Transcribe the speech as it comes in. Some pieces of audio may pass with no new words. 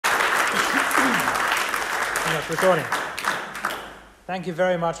Yes, recording. Thank you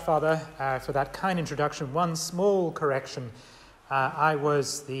very much, Father, for that kind introduction. One small correction. I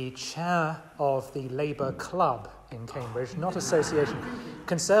was the chair of the Labour Club in Cambridge, not association.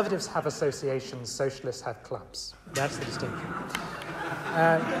 Conservatives have associations, socialists have clubs. That's the distinction.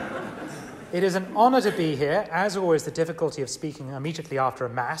 It is an honour to be here. As always, the difficulty of speaking immediately after a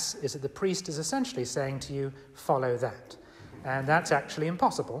mass is that the priest is essentially saying to you, follow that. And that's actually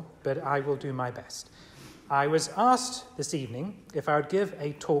impossible, but I will do my best. I was asked this evening if I would give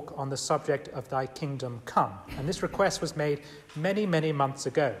a talk on the subject of Thy Kingdom Come, and this request was made many, many months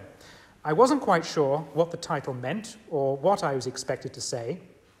ago. I wasn't quite sure what the title meant or what I was expected to say,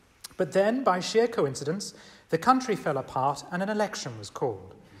 but then, by sheer coincidence, the country fell apart and an election was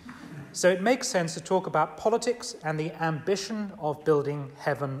called. So it makes sense to talk about politics and the ambition of building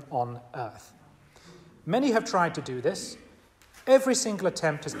heaven on earth. Many have tried to do this. Every single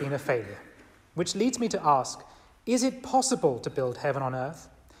attempt has been a failure, which leads me to ask, is it possible to build heaven on earth?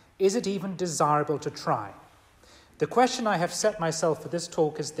 Is it even desirable to try? The question I have set myself for this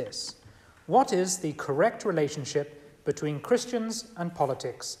talk is this: what is the correct relationship between Christians and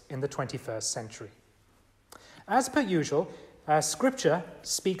politics in the 21st century? As per usual, Scripture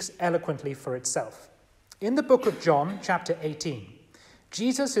speaks eloquently for itself. In the book of John, chapter 18,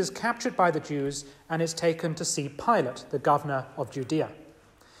 Jesus is captured by the Jews and is taken to see Pilate, the governor of Judea.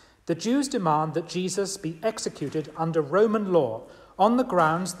 The Jews demand that Jesus be executed under Roman law on the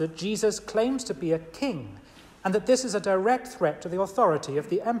grounds that Jesus claims to be a king and that this is a direct threat to the authority of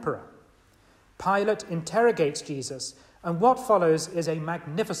the emperor. Pilate interrogates Jesus, and what follows is a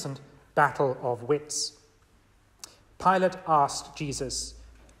magnificent battle of wits. Pilate asked Jesus,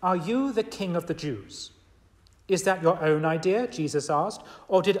 "Are you the king of the Jews?" "Is that your own idea?" Jesus asked,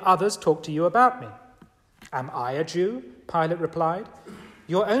 "or did others talk to you about me?" "Am I a Jew?" Pilate replied.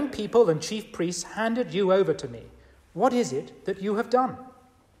 "Your own people and chief priests handed you over to me. What is it that you have done?"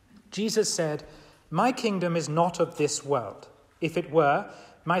 Jesus said, "My kingdom is not of this world. If it were,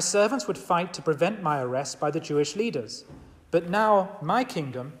 my servants would fight to prevent my arrest by the Jewish leaders. But now my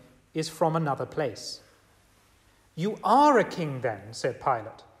kingdom is from another place." "You are a king then," said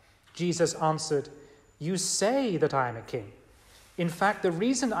Pilate. Jesus answered, "You say that I am a king. In fact, the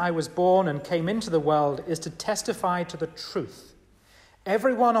reason I was born and came into the world is to testify to the truth.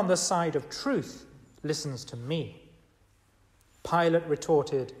 Everyone on the side of truth listens to me." Pilate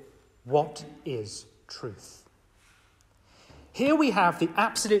retorted, "What is truth?" Here we have the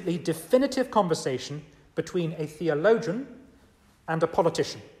absolutely definitive conversation between a theologian and a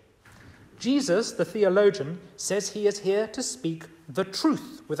politician. Jesus, the theologian, says he is here to speak the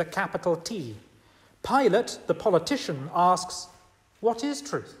truth with a capital T. Pilate, the politician, asks, "What is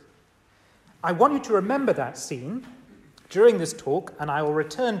truth?" I want you to remember that scene during this talk, and I will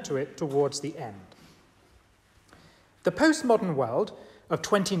return to it towards the end. The postmodern world of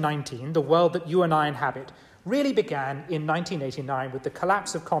 2019, the world that you and I inhabit, really began in 1989 with the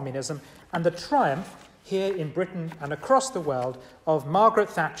collapse of communism and the triumph here in Britain and across the world of Margaret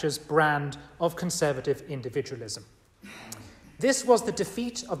Thatcher's brand of conservative individualism. This was the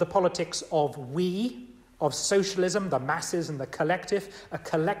defeat of the politics of we, of socialism, the masses and the collective, a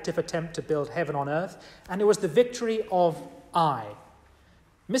collective attempt to build heaven on earth, and it was the victory of I.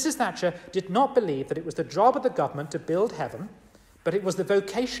 Mrs. Thatcher did not believe that it was the job of the government to build heaven, but it was the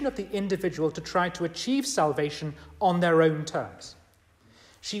vocation of the individual to try to achieve salvation on their own terms.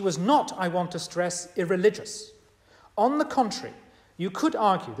 She was not, I want to stress, irreligious. On the contrary, you could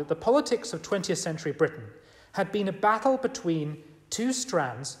argue that the politics of 20th century Britain had been a battle between two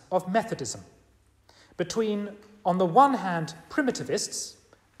strands of Methodism, between, on the one hand, primitivists,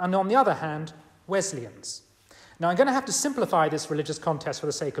 and on the other hand, Wesleyans. Now, I'm going to have to simplify this religious contest for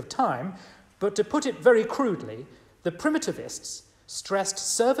the sake of time, but to put it very crudely, the primitivists stressed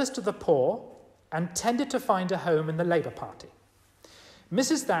service to the poor and tended to find a home in the Labour Party.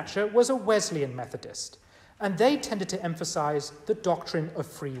 Mrs. Thatcher was a Wesleyan Methodist, and they tended to emphasise the doctrine of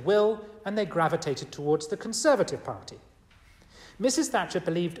free will, and they gravitated towards the Conservative Party. Mrs. Thatcher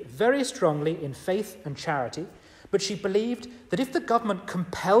believed very strongly in faith and charity, but she believed that if the government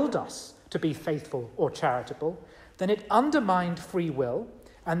compelled us to be faithful or charitable, then it undermined free will,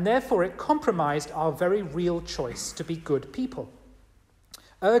 and therefore it compromised our very real choice to be good people.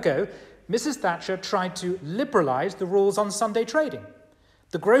 Ergo, Mrs. Thatcher tried to liberalise the rules on Sunday trading.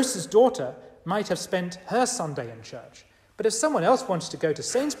 The grocer's daughter might have spent her Sunday in church, but if someone else wanted to go to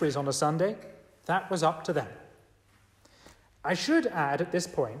Sainsbury's on a Sunday, that was up to them. I should add at this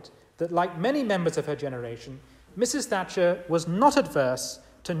point that, like many members of her generation, Mrs. Thatcher was not adverse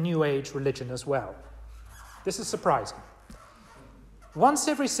to New Age religion as well. This is surprising. Once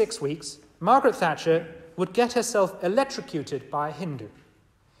every 6 weeks, Margaret Thatcher would get herself electrocuted by a Hindu.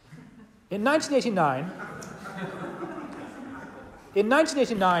 In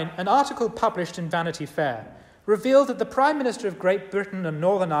 1989, an article published in Vanity Fair revealed that the Prime Minister of Great Britain and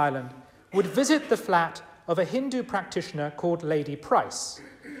Northern Ireland would visit the flat of a Hindu practitioner called Lady Price,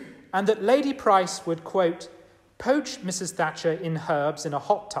 and that Lady Price would, quote, poach Mrs. Thatcher in herbs in a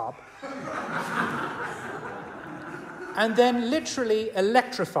hot tub and then literally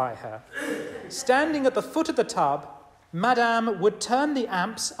electrify her. Standing at the foot of the tub, Madame would turn the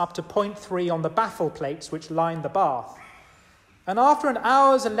amps up to 0.3 on the baffle plates which lined the bath, and after an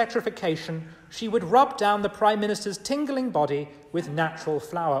hour's electrification, she would rub down the Prime Minister's tingling body with natural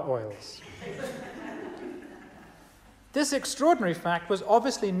flower oils. This extraordinary fact was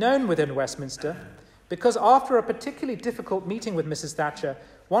obviously known within Westminster because after a particularly difficult meeting with Mrs. Thatcher,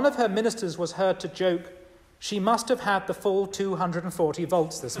 one of her ministers was heard to joke, "She must have had the full 240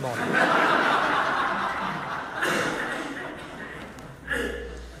 volts this morning."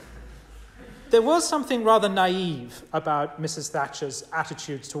 There was something rather naive about Mrs. Thatcher's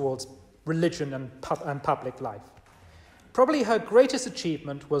attitudes towards religion and public life. Probably her greatest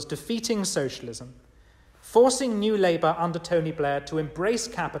achievement was defeating socialism, forcing New Labour under Tony Blair to embrace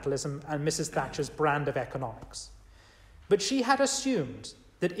capitalism and Mrs. Thatcher's brand of economics. But she had assumed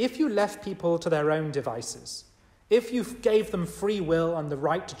that if you left people to their own devices, if you gave them free will and the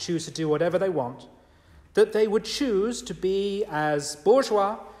right to choose to do whatever they want, that they would choose to be as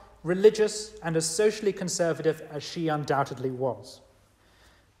bourgeois, religious, and as socially conservative as she undoubtedly was.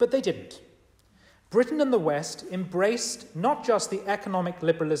 But they didn't. Britain and the West embraced not just the economic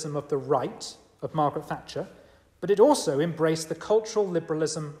liberalism of the right, of Margaret Thatcher, but it also embraced the cultural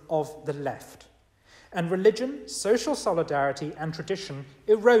liberalism of the left. And religion, social solidarity, and tradition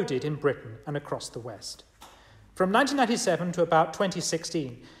eroded in Britain and across the West. From 1997 to about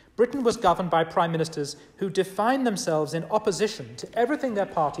 2016, Britain was governed by prime ministers who defined themselves in opposition to everything their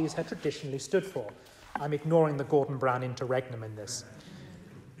parties had traditionally stood for. I'm ignoring the Gordon Brown interregnum in this.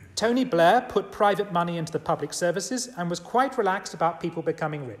 Tony Blair put private money into the public services and was quite relaxed about people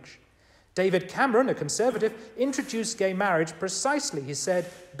becoming rich. David Cameron, a conservative, introduced gay marriage precisely, he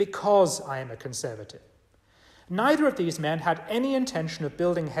said, because I am a conservative. Neither of these men had any intention of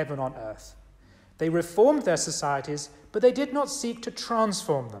building heaven on earth. They reformed their societies, but they did not seek to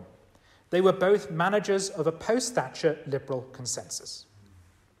transform them. They were both managers of a post-Thatcher liberal consensus.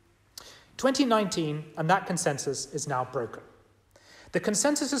 2019, and that consensus is now broken. The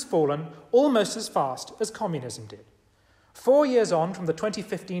consensus has fallen almost as fast as communism did. 4 years on from the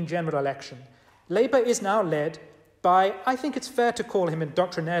 2015 general election, Labour is now led by, I think it's fair to call him in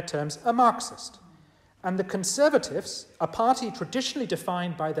doctrinaire terms, a Marxist. And the Conservatives, a party traditionally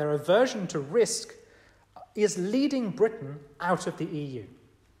defined by their aversion to risk, is leading Britain out of the EU.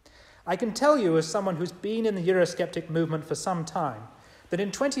 I can tell you, as someone who's been in the Eurosceptic movement for some time, that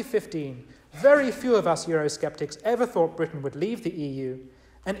in 2015, very few of us Eurosceptics ever thought Britain would leave the EU,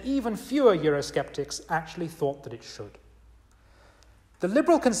 and even fewer Eurosceptics actually thought that it should. The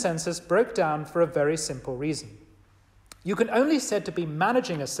liberal consensus broke down for a very simple reason. You can only be said to be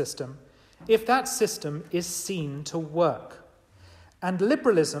managing a system if that system is seen to work. And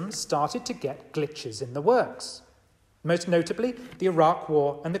liberalism started to get glitches in the works. Most notably, the Iraq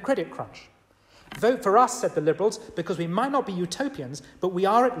War and the credit crunch. Vote for us, said the Liberals, because we might not be utopians, but we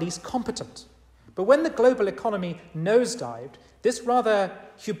are at least competent. But when the global economy nosedived, this rather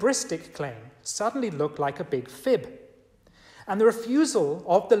hubristic claim suddenly looked like a big fib. And the refusal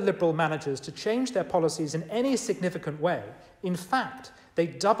of the Liberal managers to change their policies in any significant way, in fact, they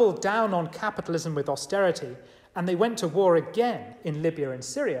doubled down on capitalism with austerity, and they went to war again in Libya and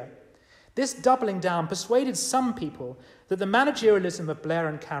Syria. This doubling down persuaded some people that the managerialism of Blair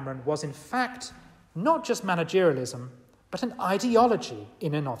and Cameron was in fact not just managerialism, but an ideology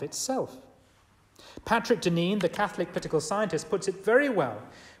in and of itself. Patrick Deneen, the Catholic political scientist, puts it very well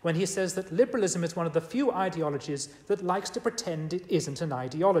when he says that liberalism is one of the few ideologies that likes to pretend it isn't an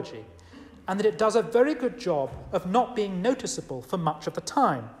ideology, and that it does a very good job of not being noticeable for much of the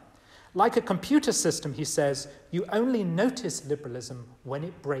time. Like a computer system, he says, you only notice liberalism when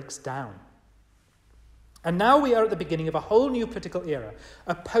it breaks down. And now we are at the beginning of a whole new political era,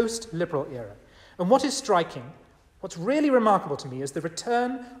 a post-liberal era. And what is striking, what's really remarkable to me, is the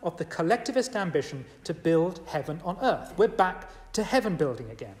return of the collectivist ambition to build heaven on earth. We're back to heaven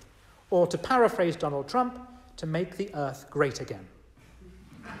building again. Or to paraphrase Donald Trump, to make the earth great again.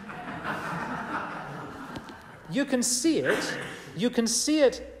 You can see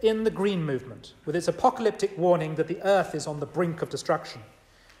it in the Green Movement, with its apocalyptic warning that the earth is on the brink of destruction.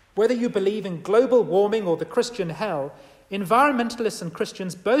 Whether you believe in global warming or the Christian hell, Environmentalists and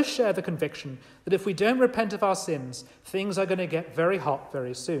Christians both share the conviction that if we don't repent of our sins, things are going to get very hot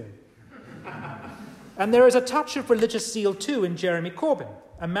very soon. And there is a touch of religious zeal too in Jeremy Corbyn,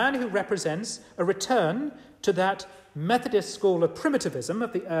 a man who represents a return to that Methodist school of primitivism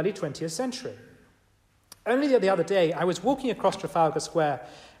of the early 20th century. Only the other day, I was walking across Trafalgar Square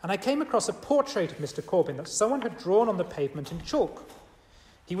and I came across a portrait of Mr. Corbyn that someone had drawn on the pavement in chalk.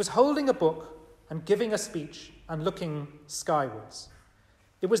 He was holding a book and giving a speech and looking skywards.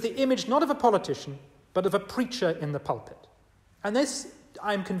 It was the image not of a politician, but of a preacher in the pulpit. And this,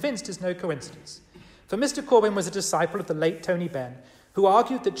 I'm convinced, is no coincidence. For Mr. Corbyn was a disciple of the late Tony Benn, who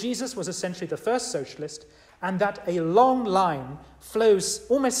argued that Jesus was essentially the first socialist and that a long line flows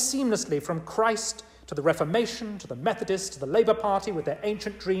almost seamlessly from Christ to the Reformation, to the Methodists, to the Labour Party with their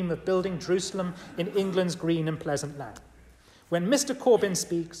ancient dream of building Jerusalem in England's green and pleasant land. When Mr. Corbyn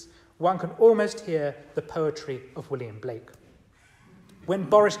speaks, one can almost hear the poetry of William Blake. When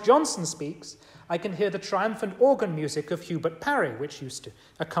Boris Johnson speaks, I can hear the triumphant organ music of Hubert Parry, which used to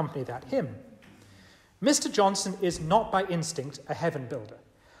accompany that hymn. Mr. Johnson is not by instinct a heaven builder.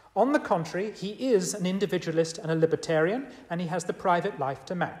 On the contrary, he is an individualist and a libertarian, and he has the private life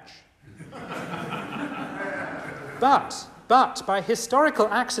to match. But by historical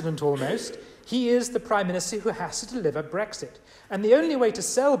accident almost, he is the Prime Minister who has to deliver Brexit. And the only way to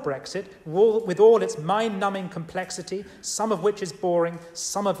sell Brexit, with all its mind-numbing complexity, some of which is boring,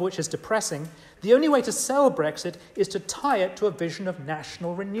 some of which is depressing, the only way to sell Brexit is to tie it to a vision of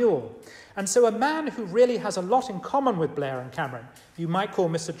national renewal. And so a man who really has a lot in common with Blair and Cameron, you might call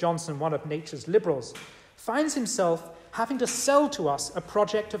Mr. Johnson one of nature's liberals, finds himself having to sell to us a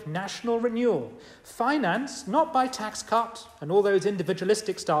project of national renewal, financed not by tax cut and all those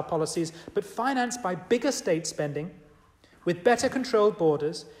individualistic style policies, but financed by bigger state spending, with better controlled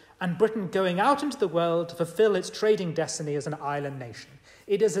borders, and Britain going out into the world to fulfill its trading destiny as an island nation.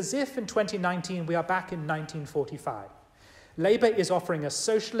 It is as if in 2019 we are back in 1945. Labour is offering us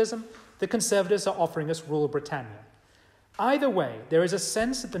socialism, the Conservatives are offering us rule Britannia. Either way, there is a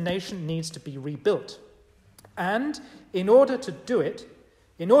sense that the nation needs to be rebuilt. And in order to do it,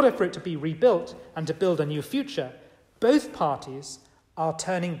 in order for it to be rebuilt and to build a new future, both parties are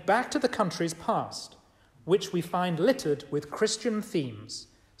turning back to the country's past, which we find littered with Christian themes,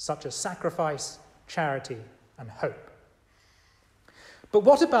 such as sacrifice, charity, and hope. But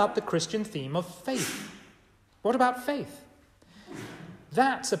what about the Christian theme of faith? What about faith?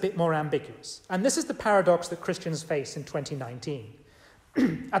 That's a bit more ambiguous, and this is the paradox that Christians face in 2019.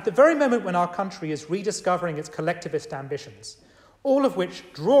 At the very moment when our country is rediscovering its collectivist ambitions, all of which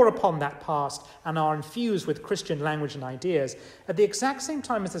draw upon that past and are infused with Christian language and ideas, at the exact same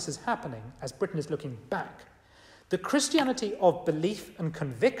time as this is happening, as Britain is looking back, the Christianity of belief and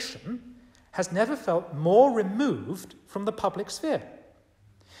conviction has never felt more removed from the public sphere.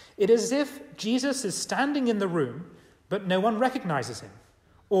 It is as if Jesus is standing in the room, but no one recognizes him.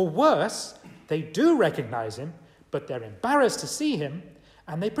 Or worse, they do recognize him, but they're embarrassed to see him,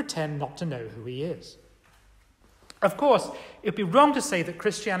 and they pretend not to know who he is. Of course, it would be wrong to say that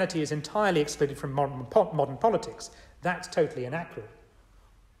Christianity is entirely excluded from modern politics. That's totally inaccurate.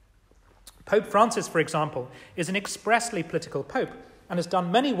 Pope Francis, for example, is an expressly political pope and has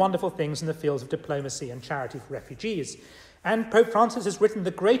done many wonderful things in the fields of diplomacy and charity for refugees. And Pope Francis has written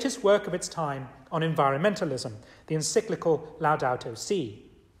the greatest work of its time on environmentalism, the encyclical Laudato Si.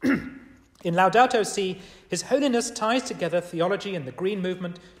 In Laudato Si, His Holiness ties together theology and the Green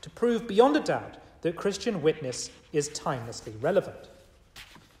Movement to prove beyond a doubt that Christian witness is timelessly relevant.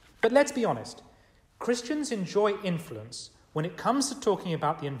 But let's be honest, Christians enjoy influence when it comes to talking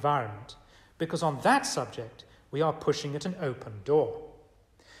about the environment, because on that subject, we are pushing at an open door.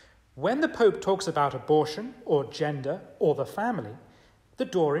 When the Pope talks about abortion or gender or the family, the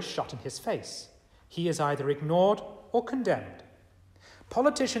door is shut in his face. He is either ignored or condemned.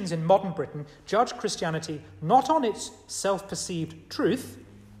 Politicians in modern Britain judge Christianity not on its self-perceived truth,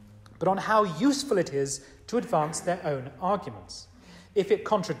 but on how useful it is to advance their own arguments. If it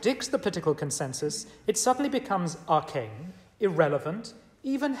contradicts the political consensus, it suddenly becomes arcane, irrelevant,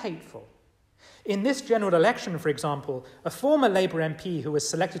 even hateful. In this general election, for example, a former Labour MP who was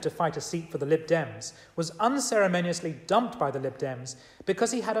selected to fight a seat for the Lib Dems was unceremoniously dumped by the Lib Dems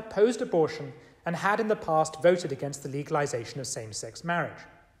because he had opposed abortion and had in the past voted against the legalisation of same-sex marriage.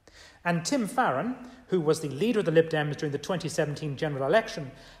 And Tim Farron, who was the leader of the Lib Dems during the 2017 general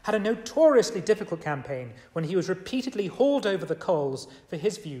election, had a notoriously difficult campaign when he was repeatedly hauled over the coals for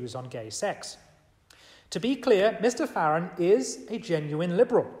his views on gay sex. To be clear, Mr. Farron is a genuine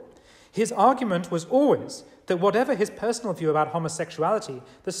liberal. His argument was always that whatever his personal view about homosexuality,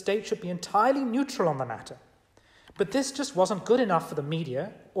 the state should be entirely neutral on the matter. But this just wasn't good enough for the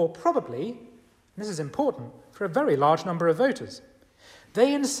media, or probably, and this is important, for a very large number of voters.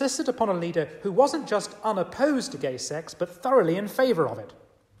 They insisted upon a leader who wasn't just unopposed to gay sex, but thoroughly in favour of it.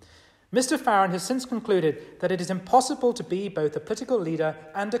 Mr. Farron has since concluded that it is impossible to be both a political leader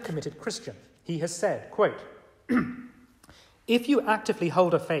and a committed Christian. He has said, quote, "If you actively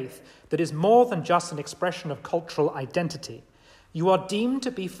hold a faith that is more than just an expression of cultural identity, you are deemed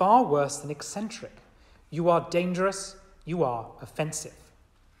to be far worse than eccentric. You are dangerous, you are offensive."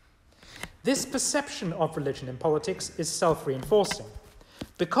 This perception of religion in politics is self-reinforcing.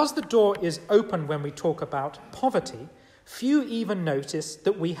 Because the door is open when we talk about poverty, few even notice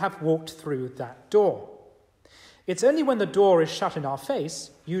that we have walked through that door. It's only when the door is shut in our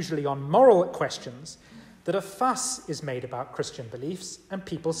face, usually on moral questions, that a fuss is made about Christian beliefs and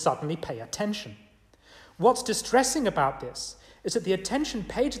people suddenly pay attention. What's distressing about this is that the attention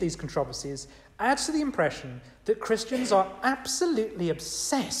paid to these controversies adds to the impression that Christians are absolutely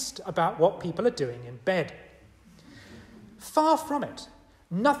obsessed about what people are doing in bed. Far from it.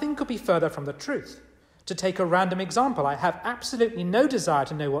 Nothing could be further from the truth. To take a random example, I have absolutely no desire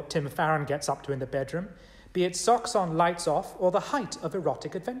to know what Tim Farron gets up to in the bedroom, be it socks on, lights off, or the height of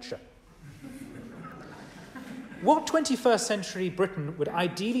erotic adventure. What 21st century Britain would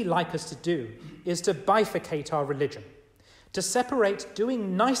ideally like us to do is to bifurcate our religion, to separate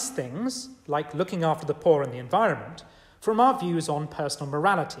doing nice things, like looking after the poor and the environment, from our views on personal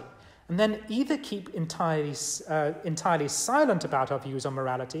morality, and then either keep entirely silent about our views on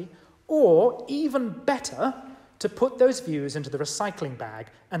morality, or, even better, to put those views into the recycling bag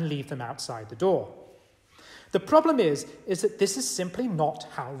and leave them outside the door. The problem is that this is simply not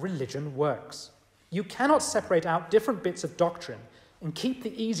how religion works. You cannot separate out different bits of doctrine and keep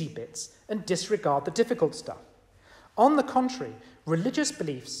the easy bits and disregard the difficult stuff. On the contrary, religious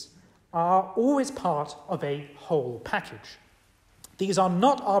beliefs are always part of a whole package. These are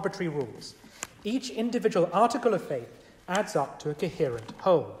not arbitrary rules. Each individual article of faith adds up to a coherent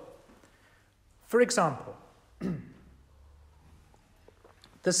whole. For example,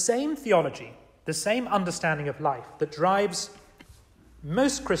 the same theology, the same understanding of life that drives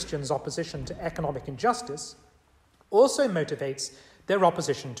most Christians' opposition to economic injustice also motivates their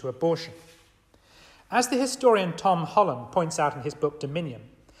opposition to abortion. As the historian Tom Holland points out in his book Dominion,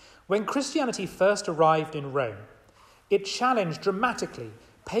 when Christianity first arrived in Rome, it challenged dramatically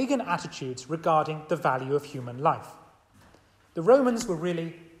pagan attitudes regarding the value of human life. The Romans were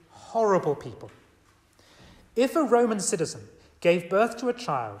really horrible people. If a Roman citizen gave birth to a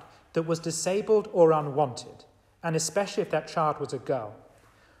child that was disabled or unwanted, and especially if that child was a girl,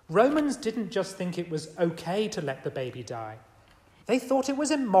 Romans didn't just think it was okay to let the baby die. They thought it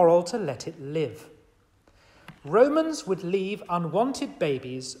was immoral to let it live. Romans would leave unwanted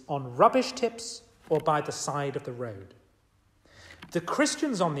babies on rubbish tips or by the side of the road. The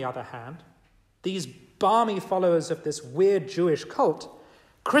Christians, on the other hand, these balmy followers of this weird Jewish cult,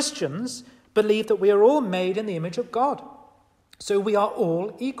 Christians believe that we are all made in the image of God. So we are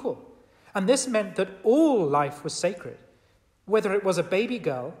all equal. And this meant that all life was sacred, whether it was a baby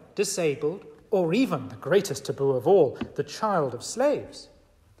girl, disabled, or even the greatest taboo of all, the child of slaves.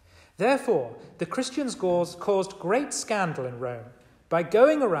 Therefore, the Christians caused great scandal in Rome by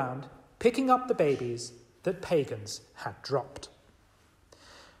going around picking up the babies that pagans had dropped.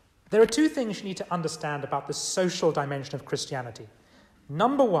 There are two things you need to understand about the social dimension of Christianity.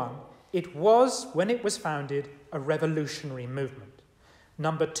 Number one, it was, when it was founded, a revolutionary movement.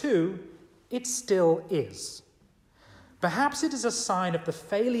 Number two, it still is. Perhaps it is a sign of the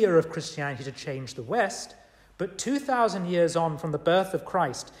failure of Christianity to change the West, but 2,000 years on from the birth of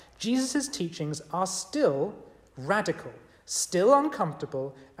Christ, Jesus' teachings are still radical, still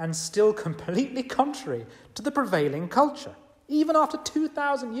uncomfortable, and still completely contrary to the prevailing culture, even after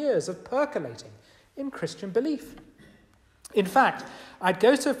 2,000 years of percolating in Christian belief. In fact, I'd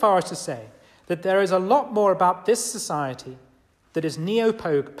go so far as to say that there is a lot more about this society that is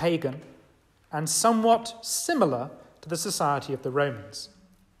neo-pagan and somewhat similar to the society of the Romans.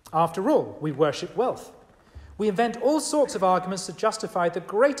 After all, we worship wealth. We invent all sorts of arguments to justify the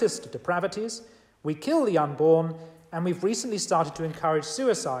greatest of depravities, we kill the unborn, and we've recently started to encourage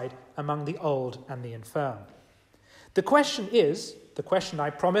suicide among the old and the infirm. The question is, the question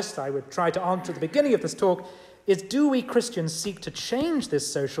I promised I would try to answer at the beginning of this talk, is do we Christians seek to change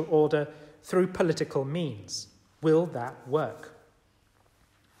this social order through political means? Will that work?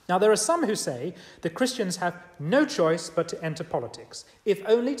 Now, there are some who say that Christians have no choice but to enter politics, if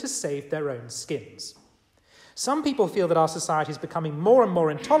only to save their own skins. Some people feel that our society is becoming more and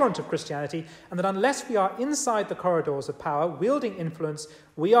more intolerant of Christianity, and that unless we are inside the corridors of power, wielding influence,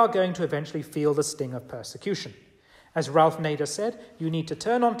 we are going to eventually feel the sting of persecution. As Ralph Nader said, you need to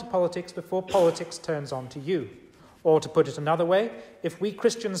turn on to politics before politics turns on to you. Or to put it another way, if we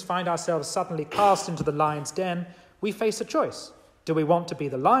Christians find ourselves suddenly cast into the lion's den, we face a choice. Do we want to be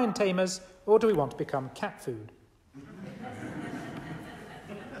the lion tamers, or do we want to become cat food?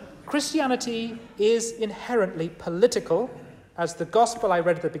 Christianity is inherently political, as the gospel I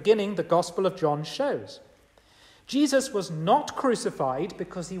read at the beginning, the Gospel of John, shows. Jesus was not crucified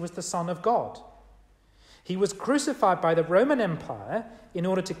because he was the Son of God. He was crucified by the Roman Empire in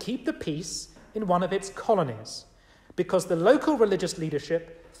order to keep the peace in one of its colonies, because the local religious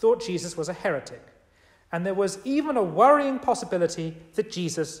leadership thought Jesus was a heretic. And there was even a worrying possibility that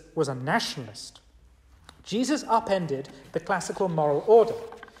Jesus was a nationalist. Jesus upended the classical moral order.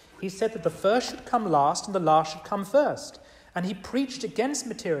 He said that the first should come last and the last should come first. And he preached against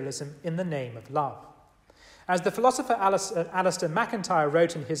materialism in the name of love. As the philosopher Alistair MacIntyre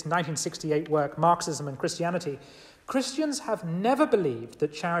wrote in his 1968 work, Marxism and Christianity, Christians have never believed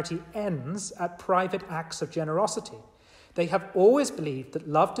that charity ends at private acts of generosity. They have always believed that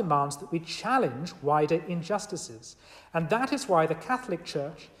love demands that we challenge wider injustices. And that is why the Catholic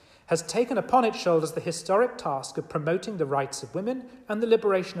Church has taken upon its shoulders the historic task of promoting the rights of women and the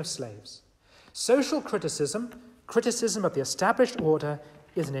liberation of slaves. Social criticism of the established order,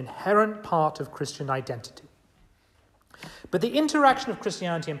 is an inherent part of Christian identity. But the interaction of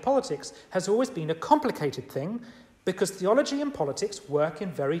Christianity and politics has always been a complicated thing because theology and politics work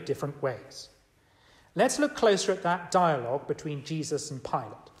in very different ways. Let's look closer at that dialogue between Jesus and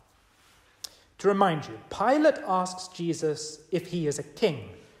Pilate. To remind you, Pilate asks Jesus if he is a king,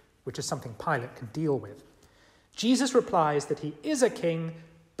 which is something Pilate can deal with. Jesus replies that he is a king,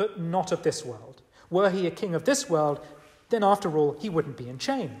 but not of this world. Were he a king of this world, then after all, he wouldn't be in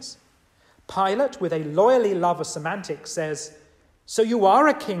chains. Pilate, with a loyally lover semantic, says, "So you are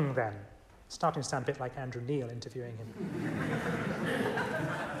a king then?" Starting to sound a bit like Andrew Neil interviewing him.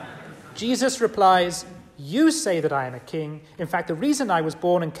 Jesus replies, "You say that I am a king. In fact, the reason I was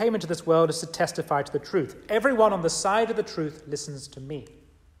born and came into this world is to testify to the truth. Everyone on the side of the truth listens to me."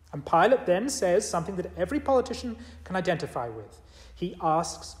 And Pilate then says something that every politician can identify with. He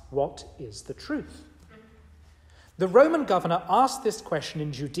asks, what is the truth? The Roman governor asked this question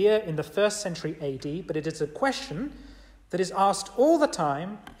in Judea in the 1st century AD, but it is a question that is asked all the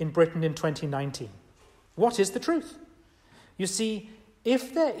time in Britain in 2019. What is the truth? You see,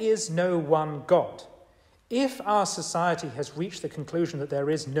 if there is no one God, if our society has reached the conclusion that there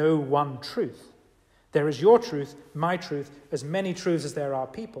is no one truth, there is your truth, my truth, as many truths as there are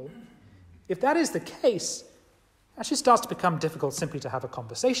people. If that is the case, it actually starts to become difficult simply to have a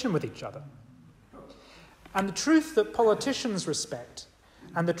conversation with each other. And the truth that politicians respect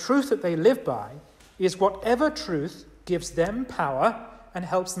and the truth that they live by is whatever truth gives them power and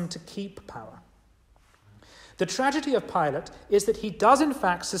helps them to keep power. The tragedy of Pilate is that he does in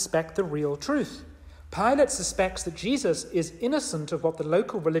fact suspect the real truth. Pilate suspects that Jesus is innocent of what the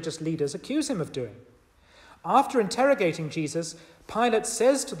local religious leaders accuse him of doing. After interrogating Jesus, Pilate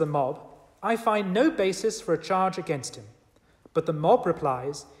says to the mob, "I find no basis for a charge against him." But the mob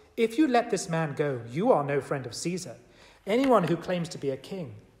replies, "If you let this man go, you are no friend of Caesar. Anyone who claims to be a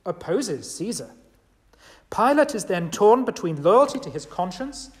king opposes Caesar." Pilate is then torn between loyalty to his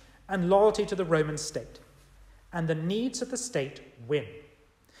conscience and loyalty to the Roman state. And the needs of the state win.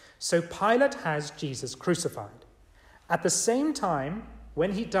 So Pilate has Jesus crucified. At the same time,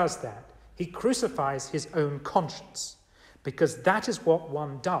 when he does that, he crucifies his own conscience, because that is what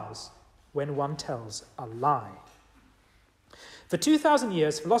one does when one tells a lie. For 2,000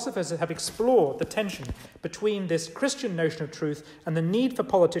 years, philosophers have explored the tension between this Christian notion of truth and the need for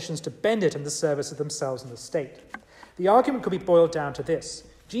politicians to bend it in the service of themselves and the state. The argument could be boiled down to this.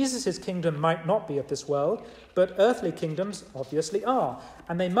 Jesus' kingdom might not be of this world, but earthly kingdoms obviously are,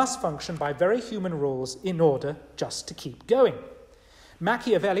 and they must function by very human rules in order just to keep going.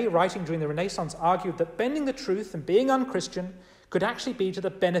 Machiavelli, writing during the Renaissance, argued that bending the truth and being unchristian could actually be to the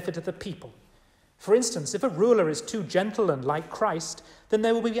benefit of the people. For instance, if a ruler is too gentle and like Christ, then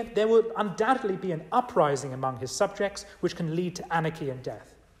there will undoubtedly be an uprising among his subjects, which can lead to anarchy and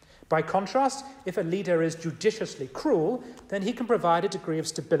death. By contrast, if a leader is judiciously cruel, then he can provide a degree of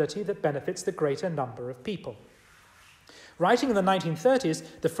stability that benefits the greater number of people. Writing in the 1930s,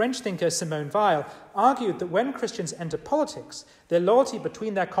 the French thinker Simone Weil argued that when Christians enter politics, their loyalty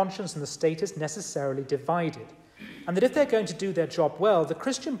between their conscience and the state is necessarily divided, and that if they're going to do their job well, the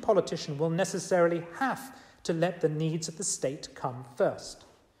Christian politician will necessarily have to let the needs of the state come first.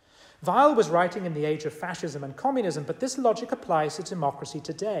 Weil was writing in the age of fascism and communism, but this logic applies to democracy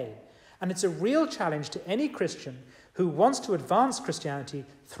today, and it's a real challenge to any Christian who wants to advance Christianity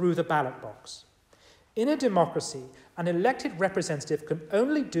through the ballot box. In a democracy, an elected representative can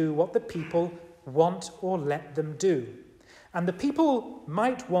only do what the people want or let them do. And the people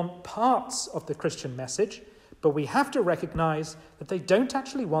might want parts of the Christian message, but we have to recognise that they don't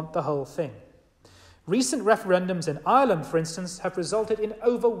actually want the whole thing. Recent referendums in Ireland, for instance, have resulted in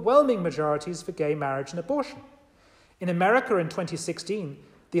overwhelming majorities for gay marriage and abortion. In America in 2016,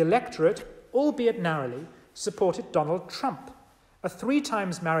 the electorate, albeit narrowly, supported Donald Trump, a 3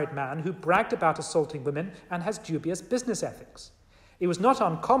 times married man who bragged about assaulting women and has dubious business ethics. It was not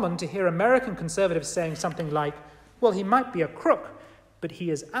uncommon to hear American conservatives saying something like, well, he might be a crook, but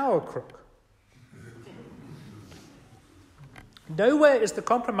he is our crook. Nowhere is the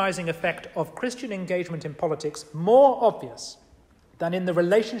compromising effect of Christian engagement in politics more obvious than in the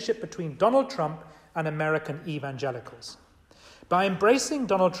relationship between Donald Trump and American evangelicals. By embracing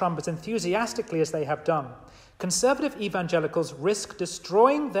Donald Trump as enthusiastically as they have done, conservative evangelicals risk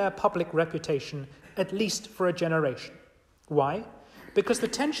destroying their public reputation at least for a generation. Why? Because the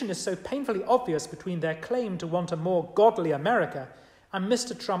tension is so painfully obvious between their claim to want a more godly America and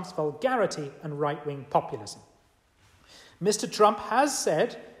Mr. Trump's vulgarity and right-wing populism. Mr. Trump has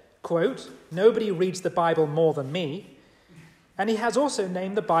said, quote, "Nobody reads the Bible more than me," and he has also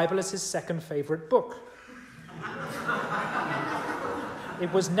named the Bible as his second favourite book.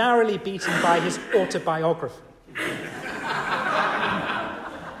 It was narrowly beaten by his autobiography.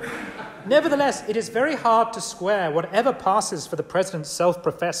 Nevertheless, it is very hard to square whatever passes for the president's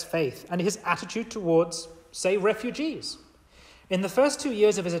self-professed faith and his attitude towards, say, refugees. In the first 2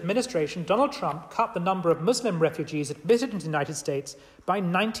 years of his administration, Donald Trump cut the number of Muslim refugees admitted into the United States by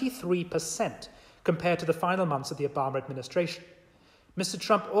 93% compared to the final months of the Obama administration. Mr.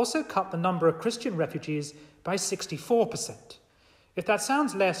 Trump also cut the number of Christian refugees by 64%. If that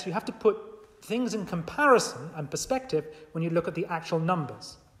sounds less, you have to put things in comparison and perspective when you look at the actual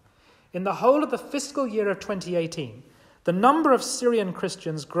numbers. In the whole of the fiscal year of 2018, the number of Syrian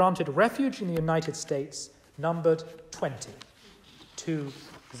Christians granted refuge in the United States numbered 20.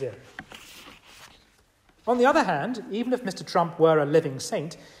 2-0. On the other hand, even if Mr. Trump were a living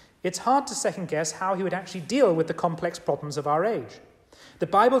saint, it's hard to second-guess how he would actually deal with the complex problems of our age. The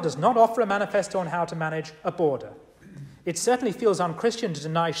Bible does not offer a manifesto on how to manage a border. It certainly feels unchristian to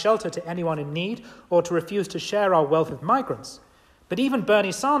deny shelter to anyone in need or to refuse to share our wealth with migrants. But even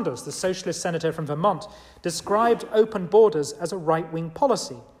Bernie Sanders, the socialist senator from Vermont, described open borders as a right-wing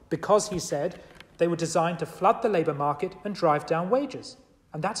policy because, he said, they were designed to flood the labour market and drive down wages.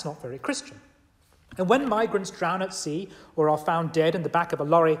 And that's not very Christian. And when migrants drown at sea or are found dead in the back of a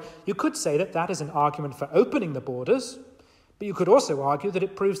lorry, you could say that that is an argument for opening the borders, but you could also argue that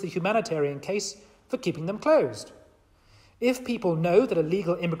it proves the humanitarian case for keeping them closed. If people know that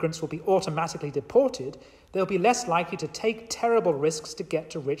illegal immigrants will be automatically deported, they'll be less likely to take terrible risks to get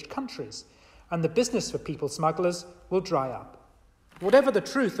to rich countries, and the business for people smugglers will dry up. Whatever the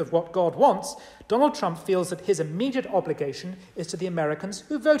truth of what God wants, Donald Trump feels that his immediate obligation is to the Americans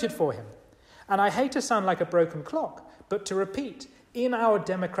who voted for him. And I hate to sound like a broken clock, but to repeat, in our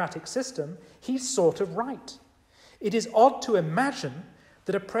democratic system, he's sort of right. It is odd to imagine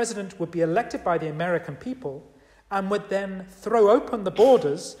that a president would be elected by the American people and would then throw open the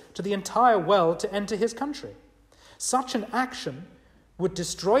borders to the entire world to enter his country. Such an action would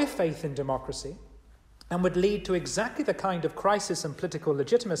destroy faith in democracy and would lead to exactly the kind of crisis and political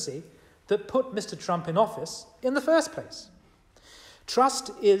legitimacy that put Mr. Trump in office in the first place.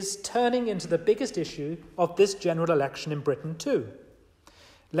 Trust is turning into the biggest issue of this general election in Britain too.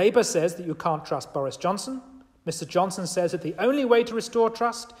 Labour says that you can't trust Boris Johnson. Mr. Johnson says that the only way to restore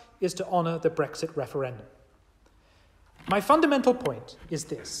trust is to honour the Brexit referendum. My fundamental point is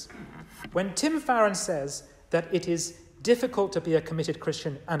this. When Tim Farron says that it is difficult to be a committed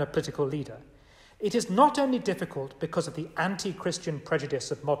Christian and a political leader, it is not only difficult because of the anti-Christian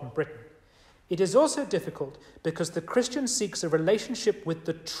prejudice of modern Britain. It is also difficult because the Christian seeks a relationship with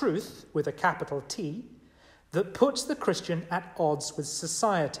the truth, with a capital T, that puts the Christian at odds with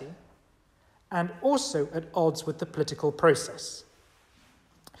society and also at odds with the political process.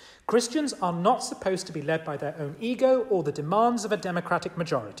 Christians are not supposed to be led by their own ego or the demands of a democratic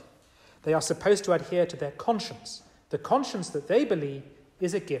majority. They are supposed to adhere to their conscience, the conscience that they believe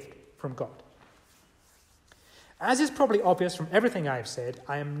is a gift from God. As is probably obvious from everything I have said,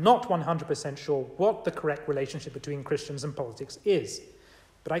 I am not 100% sure what the correct relationship between Christians and politics is,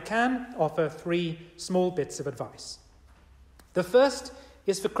 but I can offer 3 small bits of advice. The first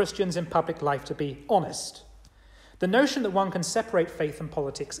is for Christians in public life to be honest. The notion that one can separate faith and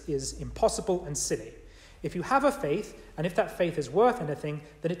politics is impossible and silly. If you have a faith, and if that faith is worth anything,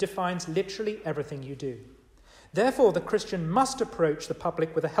 then it defines literally everything you do. Therefore, the Christian must approach the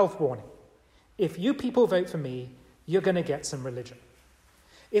public with a health warning. if you people vote for me, you're going to get some religion.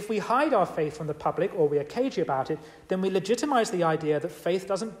 If we hide our faith from the public or we are cagey about it, then we legitimize the idea that faith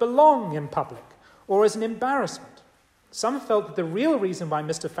doesn't belong in public or is an embarrassment. Some felt that the real reason why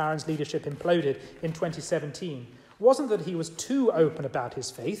Mr. Farron's leadership imploded in 2017 wasn't that he was too open about his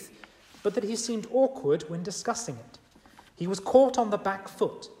faith, but that he seemed awkward when discussing it. He was caught on the back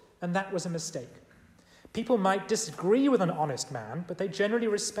foot, and that was a mistake. People might disagree with an honest man, but they generally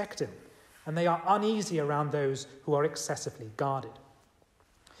respect him, and they are uneasy around those who are excessively guarded.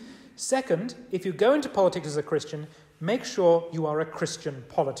 Second, if you go into politics as a Christian, make sure you are a Christian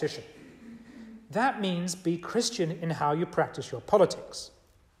politician. That means be Christian in how you practice your politics.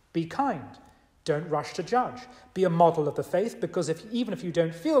 Be kind. Don't rush to judge. Be a model of the faith, because even if you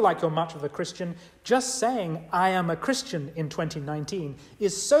don't feel like you're much of a Christian, just saying, I am a Christian in 2019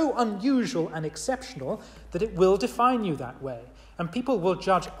 is so unusual and exceptional that it will define you that way, and people will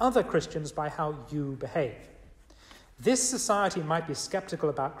judge other Christians by how you behave. This society might be skeptical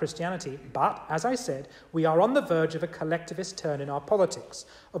about Christianity, but, as I said, we are on the verge of a collectivist turn in our politics,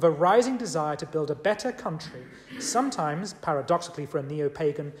 of a rising desire to build a better country, sometimes, paradoxically for a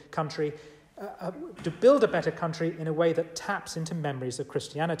neo-pagan country, to build a better country in a way that taps into memories of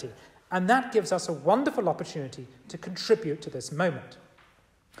Christianity. And that gives us a wonderful opportunity to contribute to this moment.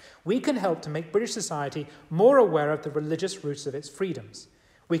 We can help to make British society more aware of the religious roots of its freedoms.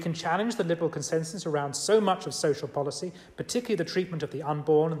 We can challenge the liberal consensus around so much of social policy, particularly the treatment of the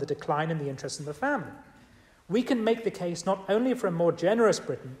unborn and the decline in the interest in the family. We can make the case not only for a more generous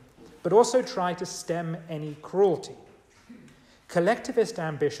Britain, but also try to stem any cruelty. Collectivist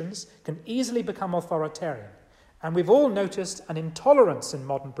ambitions can easily become authoritarian, and we've all noticed an intolerance in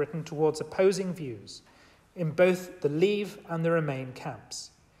modern Britain towards opposing views in both the Leave and the Remain camps.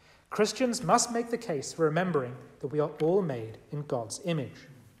 Christians must make the case for remembering that we are all made in God's image.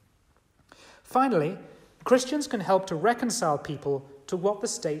 Finally, Christians can help to reconcile people to what the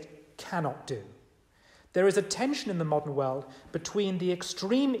state cannot do. There is a tension in the modern world between the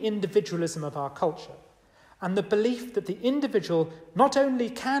extreme individualism of our culture and the belief that the individual not only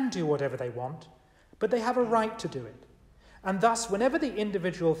can do whatever they want, but they have a right to do it. And thus, whenever the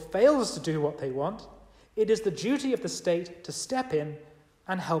individual fails to do what they want, it is the duty of the state to step in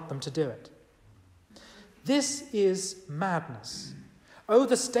and help them to do it. This is madness. Oh,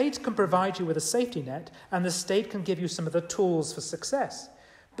 the state can provide you with a safety net, and the state can give you some of the tools for success,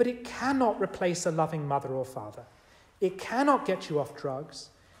 but it cannot replace a loving mother or father. It cannot get you off drugs.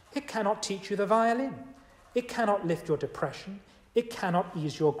 It cannot teach you the violin. It cannot lift your depression. It cannot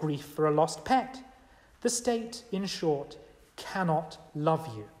ease your grief for a lost pet. The state, in short, cannot love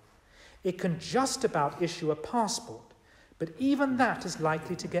you. It can just about issue a passport, but even that is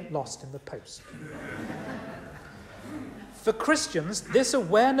likely to get lost in the post. For Christians, this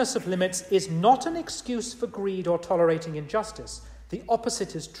awareness of limits is not an excuse for greed or tolerating injustice. The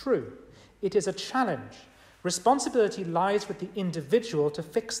opposite is true. It is a challenge. Responsibility lies with the individual to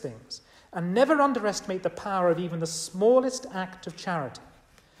fix things, and never underestimate the power of even the smallest act of charity.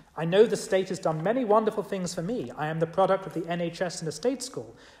 I know the state has done many wonderful things for me. I am the product of the NHS and a state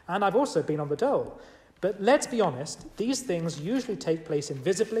school, and I've also been on the dole. But let's be honest, these things usually take place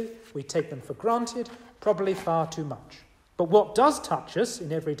invisibly. We take them for granted, probably far too much. But what does touch us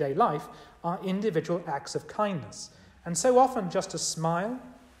in everyday life are individual acts of kindness. And so often just a smile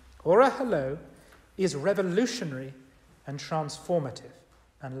or a hello is revolutionary and transformative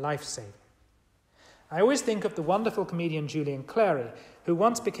and life-saving. I always think of the wonderful comedian Julian Clary, who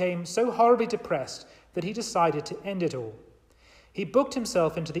once became so horribly depressed that he decided to end it all. He booked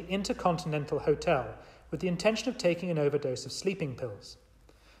himself into the Intercontinental Hotel with the intention of taking an overdose of sleeping pills.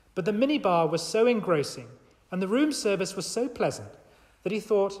 But the minibar was so engrossing and the room service was so pleasant that he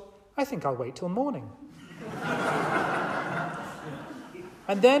thought, I think I'll wait till morning.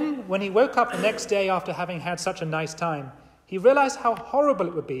 And then, when he woke up the next day after having had such a nice time, he realized how horrible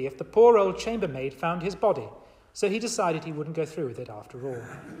it would be if the poor old chambermaid found his body, so he decided he wouldn't go through with it after all.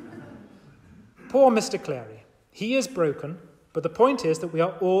 Poor Mr. Clary. He is broken, but the point is that we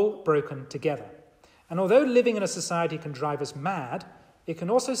are all broken together. And although living in a society can drive us mad, it can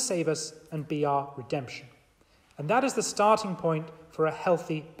also save us and be our redemption. And that is the starting point for a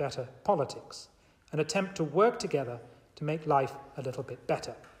healthy, better politics, an attempt to work together to make life a little bit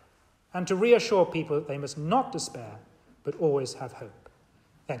better, and to reassure people that they must not despair, but always have hope.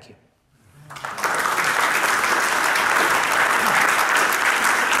 Thank you.